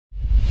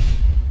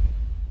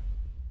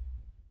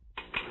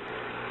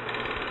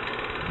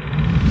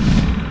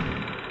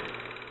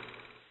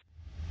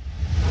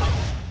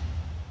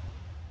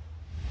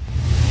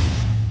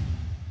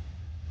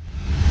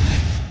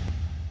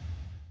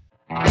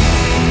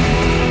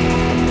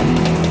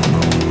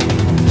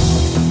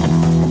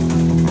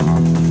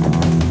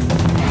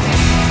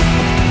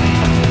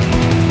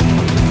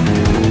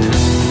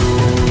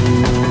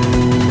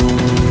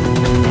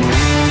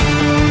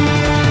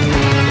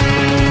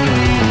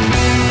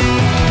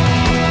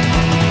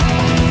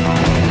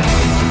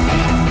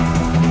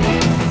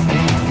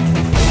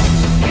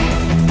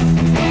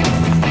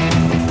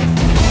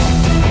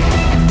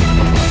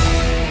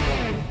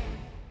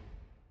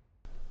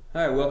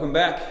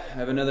Welcome back. I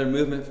have another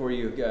movement for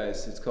you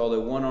guys. It's called a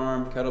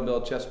one-arm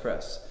kettlebell chest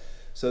press.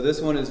 So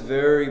this one is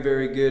very,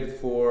 very good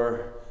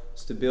for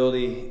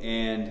stability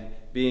and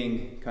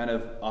being kind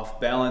of off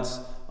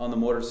balance on the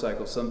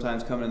motorcycle.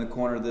 Sometimes coming in the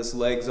corner, this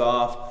leg's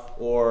off,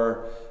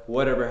 or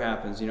whatever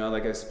happens. You know,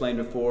 like I explained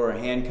before, a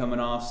hand coming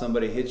off,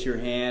 somebody hits your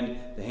hand,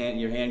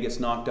 your hand gets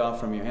knocked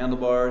off from your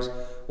handlebars,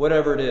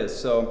 whatever it is.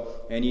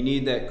 So, and you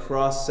need that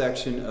cross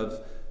section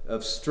of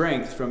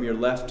strength from your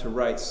left to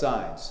right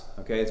sides.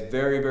 Okay, it's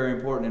very, very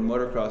important in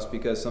motocross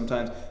because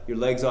sometimes your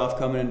leg's off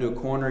coming into a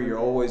corner, you're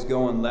always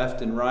going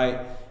left and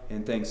right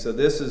and things. So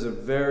this is a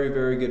very,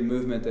 very good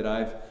movement that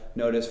I've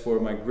noticed for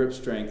my grip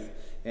strength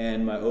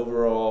and my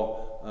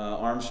overall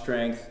arm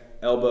strength,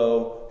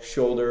 elbow,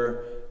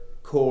 shoulder,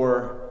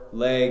 core,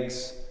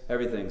 legs,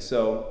 everything.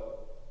 So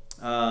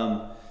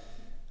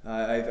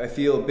I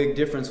feel a big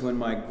difference when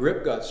my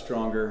grip got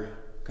stronger,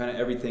 kind of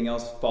everything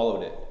else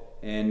followed it.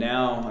 And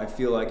now I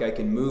feel like I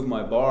can move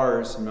my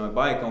bars and my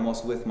bike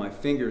almost with my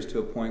fingers to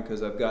a point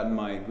because I've gotten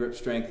my grip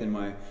strength and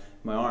my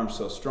arms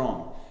so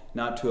strong.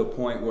 Not to a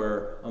point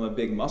where I'm a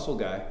big muscle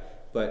guy,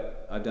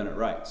 but I've done it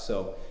right.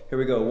 So here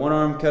we go, one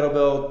arm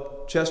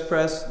kettlebell chest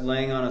press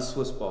laying on a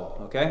Swiss ball,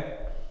 okay?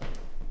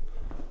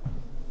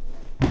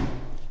 And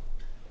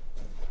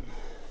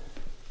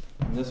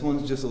this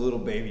one's just a little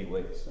baby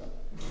weight, so.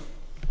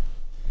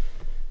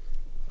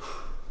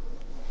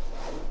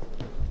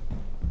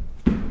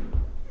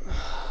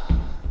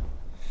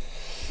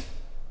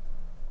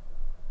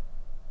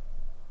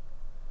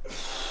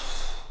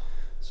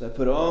 So I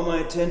put all my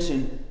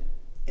attention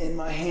in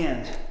my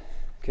hand,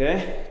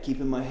 okay?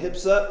 Keeping my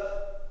hips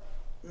up,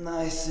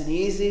 nice and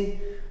easy,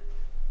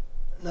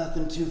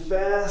 nothing too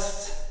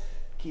fast.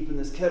 Keeping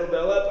this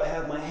kettlebell up, I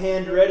have my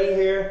hand ready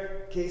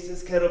here in case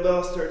this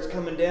kettlebell starts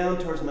coming down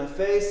towards my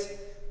face.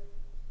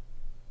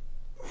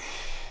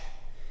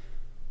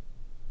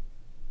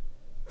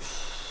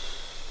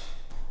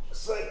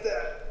 Just like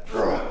that.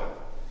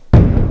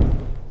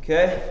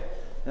 Okay,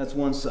 that's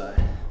one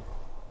side.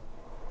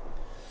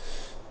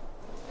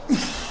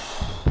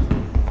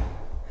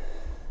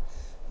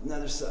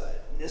 Another side.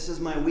 This is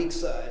my weak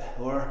side,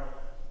 or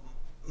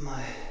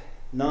my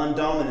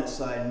non-dominant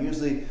side. And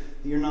usually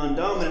your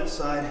non-dominant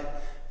side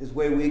is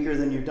way weaker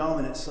than your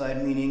dominant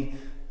side, meaning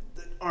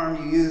the arm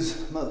you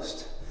use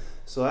most.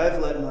 So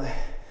I've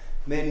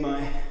made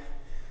my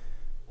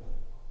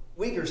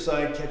weaker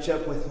side catch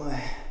up with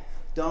my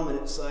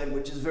dominant side,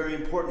 which is very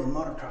important in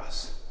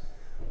motocross,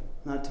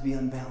 not to be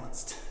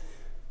unbalanced.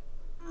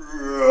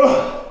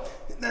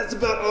 That's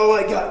about all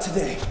I got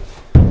today.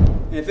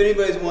 And if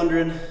anybody's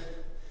wondering,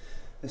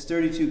 that's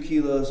 32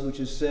 kilos, which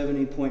is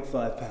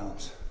 70.5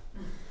 pounds.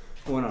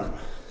 One arm.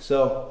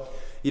 So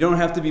you don't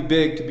have to be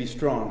big to be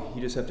strong. You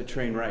just have to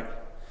train right.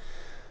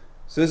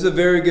 So this is a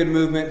very good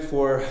movement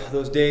for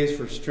those days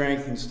for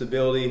strength and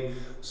stability,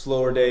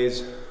 slower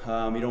days. You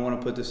don't want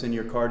to put this in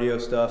your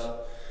cardio stuff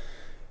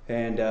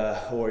and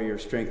or your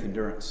strength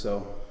endurance.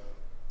 So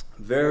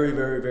very,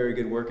 very, very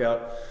good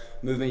workout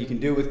movement. You can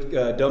do with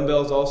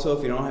dumbbells also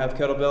if you don't have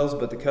kettlebells,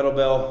 but the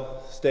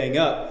kettlebell staying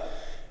up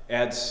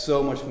adds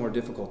so much more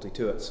difficulty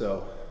to it.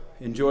 So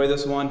enjoy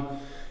this one,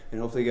 and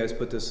hopefully you guys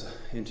put this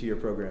into your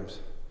programs.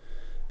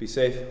 Be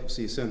safe. We'll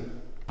see you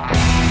soon.